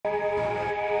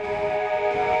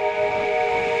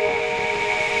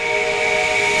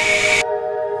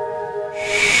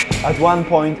At one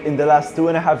point in the last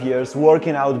 2.5 years,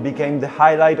 working out became the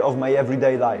highlight of my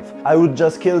everyday life. I would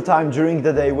just kill time during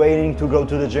the day waiting to go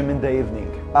to the gym in the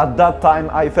evening. At that time,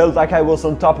 I felt like I was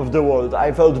on top of the world.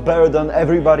 I felt better than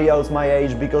everybody else my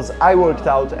age because I worked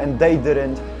out and they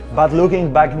didn't. But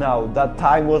looking back now, that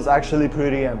time was actually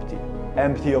pretty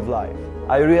empty of life.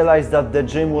 I realized that the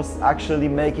gym was actually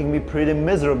making me pretty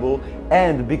miserable,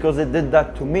 and because it did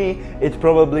that to me, it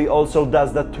probably also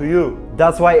does that to you.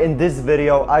 That's why in this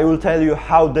video I will tell you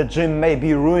how the gym may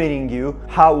be ruining you,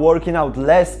 how working out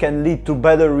less can lead to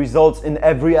better results in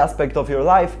every aspect of your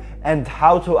life, and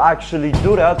how to actually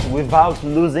do that without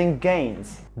losing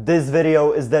gains. This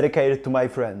video is dedicated to my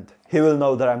friend. He will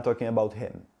know that I'm talking about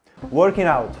him. Working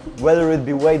out, whether it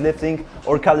be weightlifting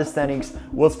or calisthenics,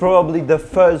 was probably the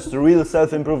first real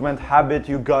self-improvement habit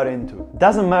you got into.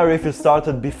 Doesn't matter if you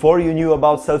started before you knew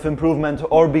about self-improvement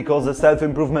or because a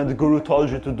self-improvement guru told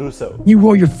you to do so. You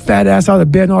roll your fat ass out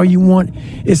of bed and all you want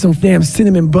is some damn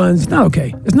cinnamon buns. It's not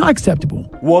okay. It's not acceptable.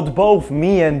 What both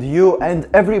me and you and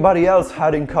everybody else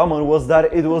had in common was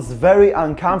that it was very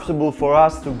uncomfortable for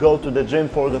us to go to the gym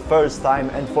for the first time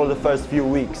and for the first few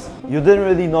weeks. You didn't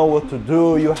really know what to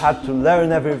do, you had to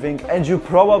learn everything, and you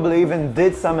probably even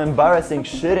did some embarrassing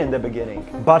shit in the beginning.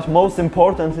 But most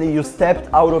importantly, you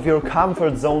stepped out of your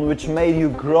comfort zone, which made you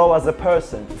grow as a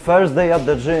person. First day at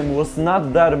the gym was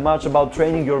not that much about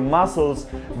training your muscles,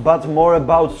 but more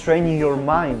about training your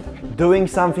mind. Doing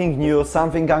something new,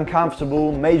 something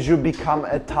uncomfortable, made you become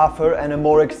a tougher and a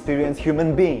more experienced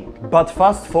human being. But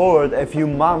fast forward a few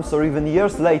months or even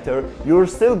years later, you're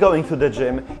still going to the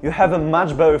gym, you have a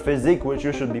much better physique, which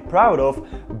you should be proud of,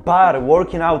 but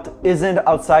working out isn't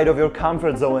outside of your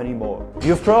comfort zone anymore.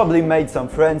 You've probably made some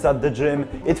friends at the gym,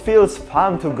 it feels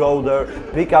fun to go there,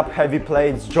 pick up heavy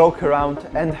plates, joke around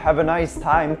and have a nice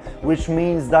time, which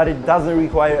means that it doesn't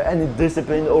require any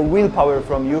discipline or willpower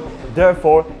from you,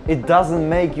 therefore it doesn't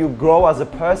make you grow as a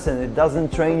person, it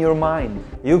doesn't train your mind.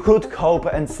 You could cope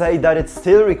and say that it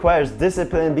still requires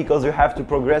discipline because you have to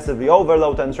progressively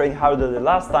overload and train harder than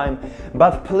last time,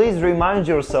 but please remind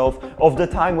yourself of the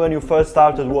time when you first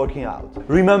started working out.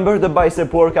 Remember the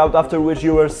bicep workout after which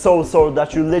you were so sore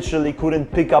that you literally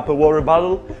couldn't pick up a water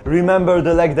bottle? Remember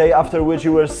the leg day after which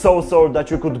you were so sore that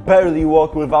you could barely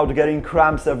walk without getting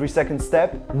cramps every second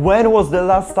step? When was the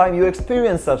last time you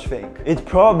experienced such thing? It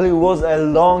probably was a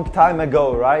long time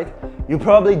ago, right? You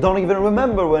probably don't even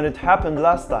remember when it happened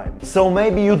last time. So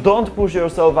maybe you don't push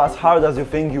yourself as hard as you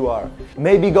think you are.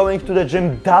 Maybe going to the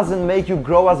gym doesn't make you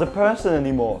grow as a person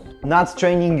anymore. Not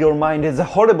training your mind is a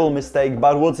horrible mistake,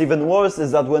 but what's even worse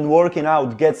is that when working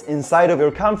out gets inside of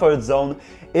your comfort zone,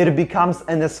 it becomes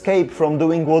an escape from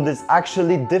doing what is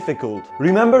actually difficult.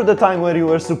 Remember the time when you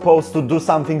were supposed to do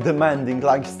something demanding,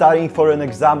 like studying for an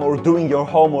exam or doing your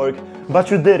homework, but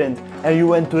you didn't, and you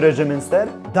went to the gym instead?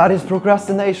 That is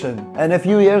procrastination. And a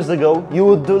few years ago, you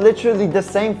would do literally the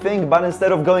same thing, but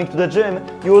instead of going to the gym,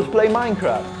 you would play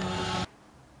Minecraft.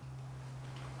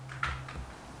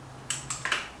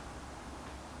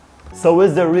 So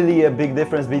is there really a big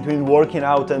difference between working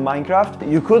out and Minecraft?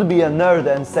 You could be a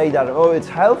nerd and say that, oh, it's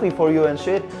healthy for you and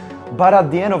shit, but at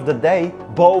the end of the day,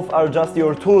 both are just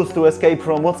your tools to escape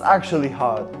from what's actually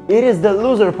hard. It is the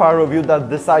loser part of you that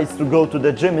decides to go to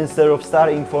the gym instead of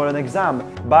studying for an exam.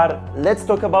 But let's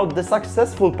talk about the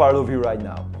successful part of you right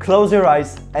now. Close your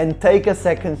eyes and take a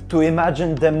second to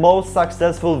imagine the most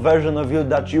successful version of you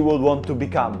that you would want to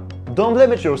become. Don't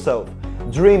limit yourself.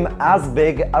 Dream as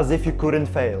big as if you couldn't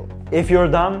fail. If you're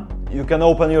done, you can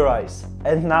open your eyes.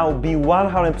 And now be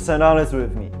 100% honest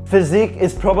with me. Physique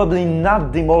is probably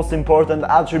not the most important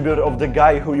attribute of the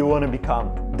guy who you want to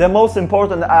become. The most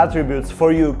important attributes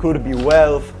for you could be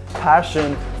wealth,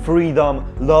 passion, freedom,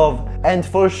 love, and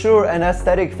for sure an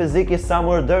aesthetic physique is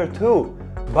somewhere there too.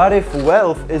 But if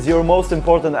wealth is your most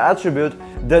important attribute,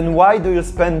 then why do you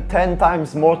spend 10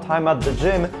 times more time at the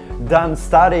gym than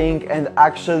studying and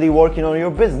actually working on your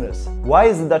business? Why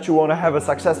is it that you want to have a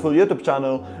successful YouTube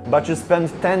channel, but you spend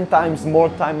 10 times more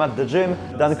time at the gym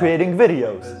than creating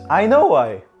videos? I know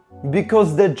why.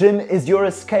 Because the gym is your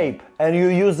escape and you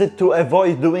use it to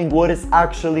avoid doing what is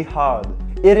actually hard.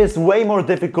 It is way more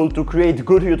difficult to create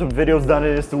good YouTube videos than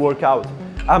it is to work out.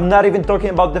 I'm not even talking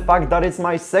about the fact that it's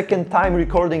my second time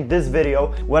recording this video.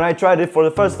 When I tried it for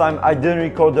the first time, I didn't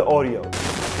record the audio.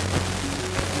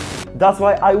 That's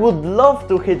why I would love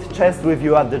to hit chest with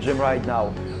you at the gym right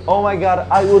now. Oh my god,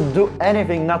 I would do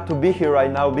anything not to be here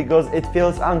right now because it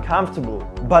feels uncomfortable.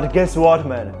 But guess what,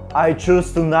 man? I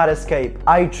choose to not escape.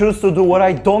 I choose to do what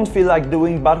I don't feel like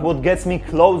doing, but what gets me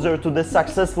closer to the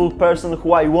successful person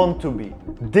who I want to be.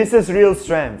 This is real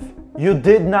strength. You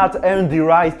did not earn the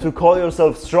right to call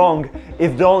yourself strong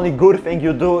if the only good thing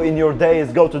you do in your day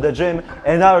is go to the gym,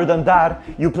 and other than that,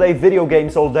 you play video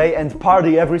games all day and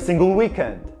party every single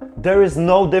weekend? There is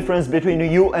no difference between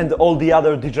you and all the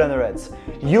other degenerates.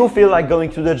 You feel like going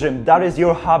to the gym, that is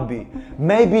your hobby.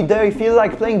 Maybe they feel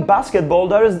like playing basketball,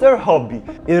 that is their hobby.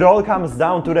 It all comes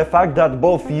down to the fact that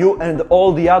both you and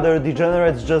all the other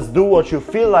degenerates just do what you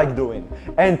feel like doing.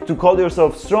 And to call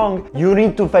yourself strong, you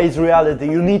need to face reality,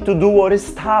 you need to do what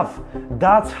is tough.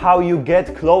 That's how you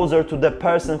get closer to the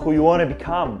person who you want to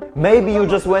become. Maybe you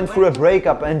just went through a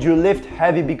breakup and you lift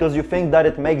heavy because you think that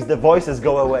it makes the voices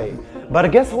go away. But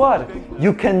guess what?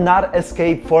 You cannot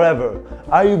escape forever.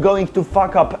 Are you going to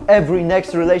fuck up every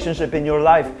next relationship in your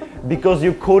life because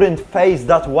you couldn't face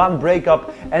that one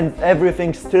breakup and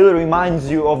everything still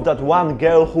reminds you of that one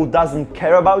girl who doesn't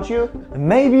care about you?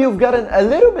 Maybe you've gotten a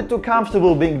little bit too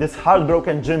comfortable being this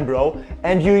heartbroken gym bro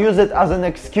and you use it as an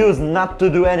excuse not to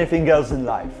do anything else in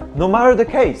life. No matter the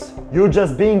case, you're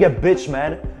just being a bitch,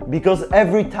 man, because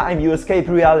every time you escape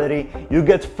reality, you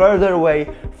get further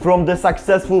away from the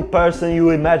successful person you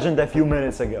imagined a few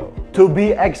minutes ago. To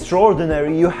be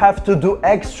extraordinary, you have to do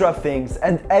extra things,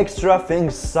 and extra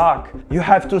things suck. You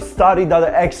have to study that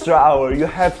extra hour, you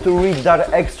have to read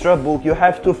that extra book, you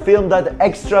have to film that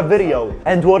extra video.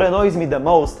 And what annoys me the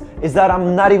most is that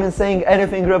I'm not even saying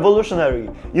anything revolutionary.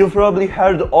 You've probably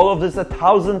heard all of this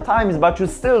 1,000 times, but you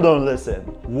still don't listen.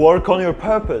 Work on your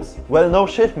purpose. Well, no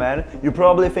shit, man. You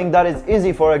probably think that it's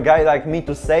easy for a guy like me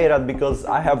to say that because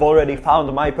I have already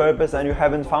found my purpose and you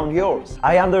haven't found yours.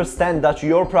 I understand that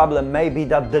your problem may be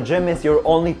that the gym is your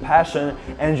only passion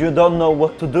and you don't know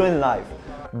what to do in life.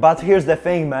 But here's the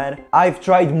thing, man, I've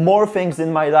tried more things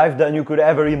in my life than you could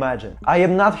ever imagine. I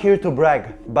am not here to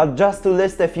brag, but just to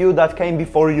list a few that came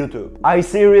before YouTube. I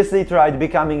seriously tried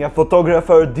becoming a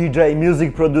photographer, DJ,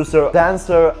 music producer,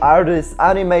 dancer, artist,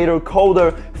 animator,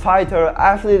 coder, fighter,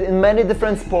 athlete in many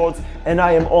different sports, and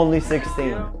I am only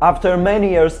 16. After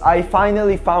many years, I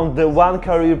finally found the one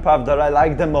career path that I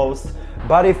like the most.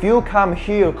 But if you come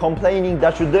here complaining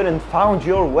that you didn't find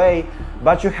your way,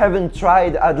 but you haven't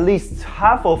tried at least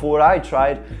half of what I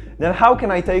tried, then how can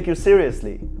I take you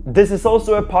seriously? This is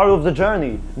also a part of the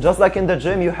journey. Just like in the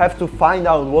gym, you have to find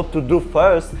out what to do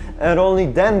first and only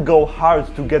then go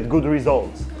hard to get good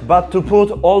results. But to put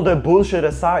all the bullshit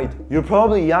aside, you're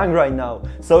probably young right now,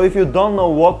 so if you don't know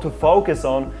what to focus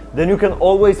on, then you can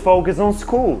always focus on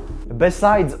school.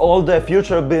 Besides all the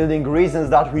future building reasons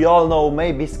that we all know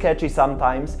may be sketchy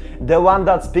sometimes, the one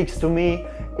that speaks to me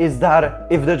is that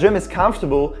if the gym is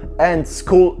comfortable and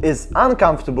school is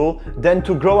uncomfortable, then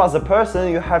to grow as a person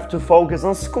you have to focus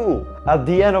on school. At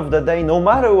the end of the day, no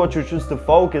matter what you choose to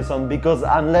focus on, because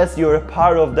unless you're a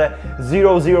part of the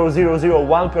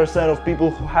 0.0001% of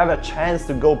people who have a chance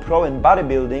to go pro in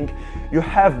bodybuilding, you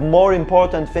have more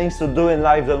important things to do in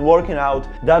life than working out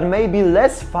that may be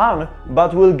less fun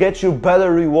but will get you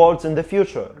better rewards in the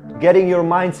future. Getting your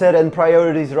mindset and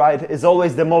priorities right is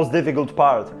always the most difficult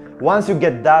part. Once you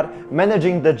get that,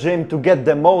 managing the gym to get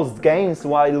the most gains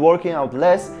while working out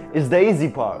less is the easy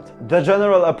part. The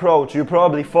general approach you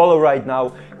probably follow right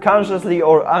now, consciously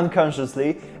or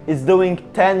unconsciously, is doing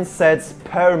 10 sets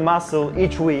per muscle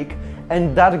each week,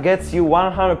 and that gets you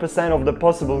 100% of the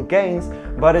possible gains,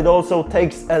 but it also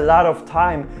takes a lot of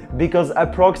time because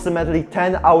approximately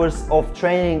 10 hours of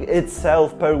training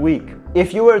itself per week.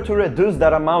 If you were to reduce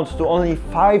that amount to only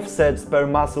 5 sets per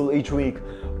muscle each week,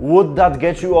 would that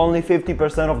get you only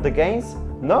 50% of the gains?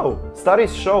 No.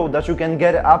 Studies show that you can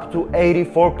get up to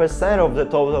 84% of the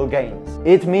total gains.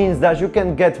 It means that you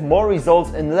can get more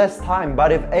results in less time,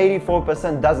 but if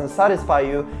 84% doesn't satisfy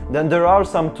you, then there are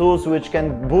some tools which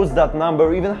can boost that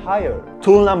number even higher.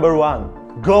 Tool number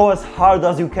 1. Go as hard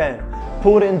as you can.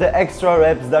 Put in the extra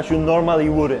reps that you normally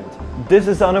wouldn't. This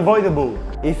is unavoidable.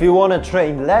 If you want to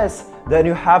train less, then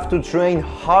you have to train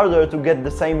harder to get the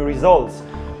same results.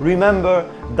 Remember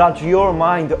that your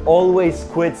mind always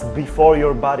quits before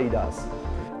your body does.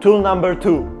 Tool number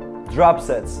 2, drop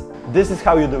sets. This is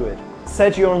how you do it.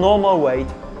 Set your normal weight,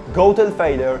 go till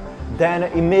failure, then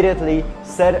immediately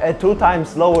set a 2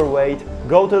 times lower weight,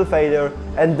 go till failure,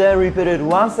 and then repeat it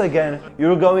once again.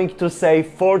 You're going to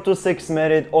save 4 to 6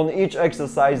 minutes on each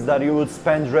exercise that you would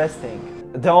spend resting.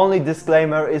 The only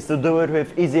disclaimer is to do it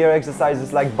with easier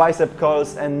exercises like bicep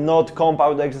curls and not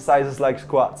compound exercises like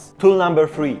squats. Tool number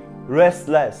 3, rest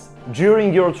less.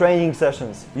 During your training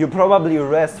sessions, you probably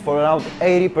rest for around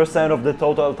 80% of the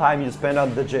total time you spend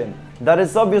at the gym. That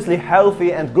is obviously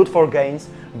healthy and good for gains,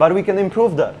 but we can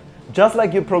improve that. Just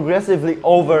like you progressively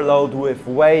overload with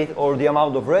weight or the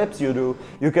amount of reps you do,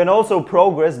 you can also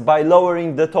progress by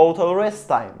lowering the total rest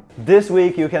time. This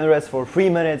week you can rest for 3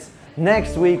 minutes,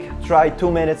 Next week, try 2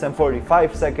 minutes and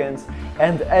 45 seconds,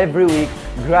 and every week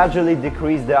gradually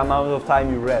decrease the amount of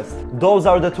time you rest. Those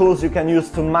are the tools you can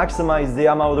use to maximize the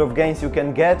amount of gains you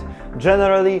can get.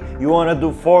 Generally, you want to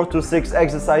do 4 to 6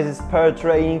 exercises per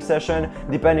training session,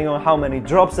 depending on how many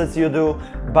drop sets you do,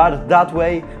 but that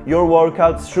way your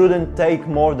workouts shouldn't take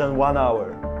more than 1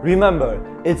 hour. Remember,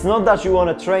 it's not that you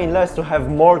want to train less to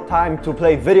have more time to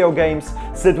play video games,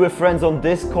 sit with friends on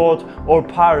Discord, or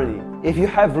party. If you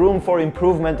have room for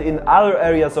improvement in other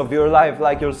areas of your life,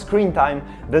 like your screen time,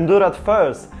 then do that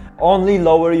first. Only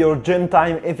lower your gym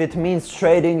time if it means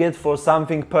trading it for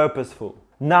something purposeful.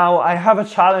 Now, I have a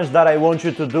challenge that I want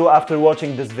you to do after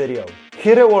watching this video.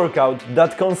 Hit a workout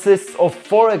that consists of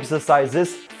 4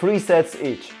 exercises, 3 sets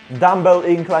each. Dumbbell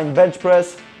incline bench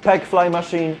press, pec fly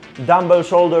machine, dumbbell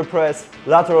shoulder press,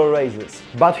 lateral raises.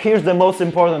 But here's the most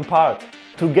important part.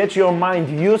 To get your mind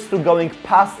used to going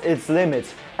past its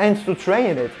limits and to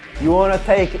train it, you want to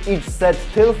take each set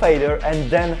till failure and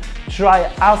then try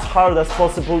as hard as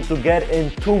possible to get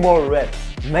in 2 more reps.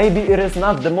 Maybe it is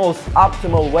not the most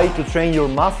optimal way to train your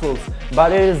muscles,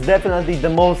 but it is definitely the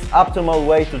most optimal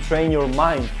way to train your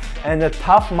mind. And a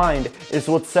tough mind is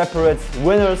what separates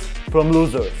winners from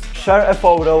losers. Share a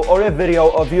photo or a video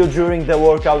of you during the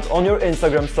workout on your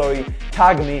Instagram story,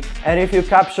 tag me, and if you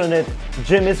caption it,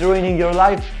 "Gym is ruining your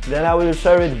life," then I will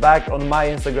share it back on my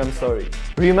Instagram story.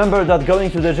 Remember that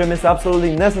going to the gym is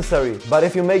absolutely necessary, but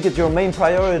if you make it your main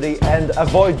priority and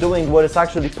avoid doing what is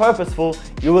actually purposeful,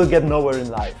 you will get nowhere in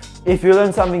life. If you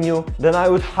learned something new, then I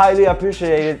would highly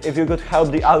appreciate it if you could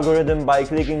help the algorithm by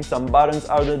clicking some buttons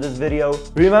under this video.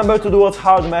 Remember to do what's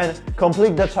hard, man,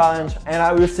 complete the challenge, and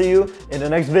I will see you in the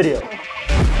next video.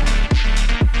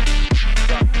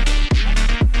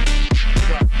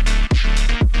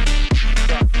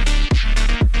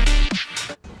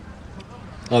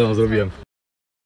 Ale zrobiłem.